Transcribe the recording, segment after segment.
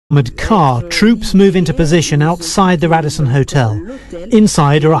armoured car, troops move into position outside the Radisson Hotel.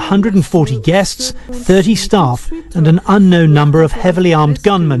 Inside are 140 guests, 30 staff and an unknown number of heavily armed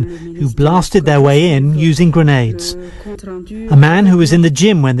gunmen who blasted their way in using grenades. A man who was in the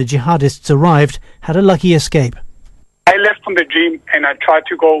gym when the jihadists arrived had a lucky escape. I left from the gym and I tried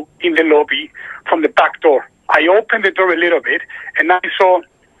to go in the lobby from the back door. I opened the door a little bit and I saw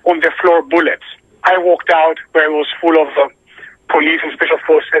on the floor bullets. I walked out where it was full of police and special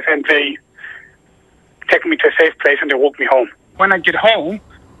forces, and they take me to a safe place and they walk me home. When I get home,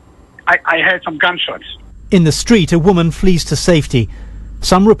 I heard some gunshots. In the street, a woman flees to safety.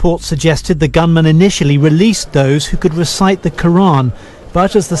 Some reports suggested the gunman initially released those who could recite the Quran,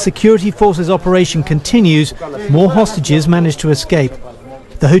 but as the security forces operation continues, more hostages manage to escape.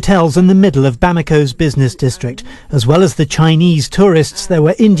 The hotel's in the middle of Bamako's business district. As well as the Chinese tourists, there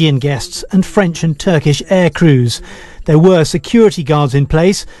were Indian guests and French and Turkish air crews. There were security guards in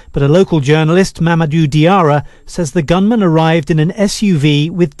place, but a local journalist, Mamadou Diarra, says the gunman arrived in an SUV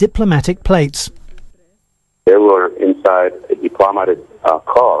with diplomatic plates. They were inside a diplomatic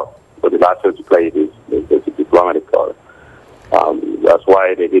car, but the license plate is a diplomatic car. That's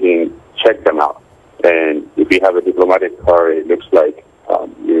why they didn't check them out. And if you have a diplomatic car, it looks like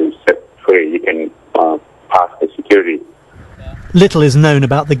you're set free. You can pass the security. Little is known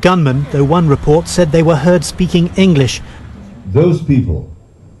about the gunmen, though one report said they were heard speaking English. Those people,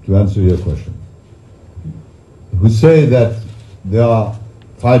 to answer your question, who say that they are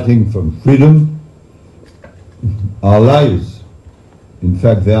fighting for freedom are liars. In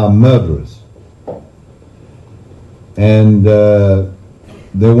fact, they are murderers. And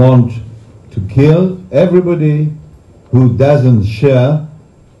they want to kill everybody who doesn't share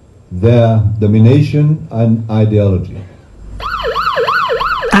their domination and ideology.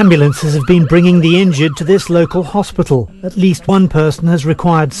 Ambulances have been bringing the injured to this local hospital. At least one person has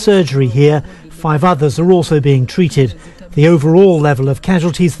required surgery here. 5 others are also being treated. The overall level of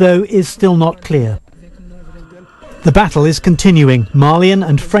casualties, though, is still not clear. The battle is continuing. Malian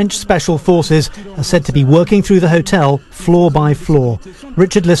and French special forces are said to be working through the hotel floor by floor.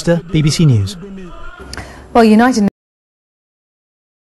 Richard Lister, BBC News. Well, United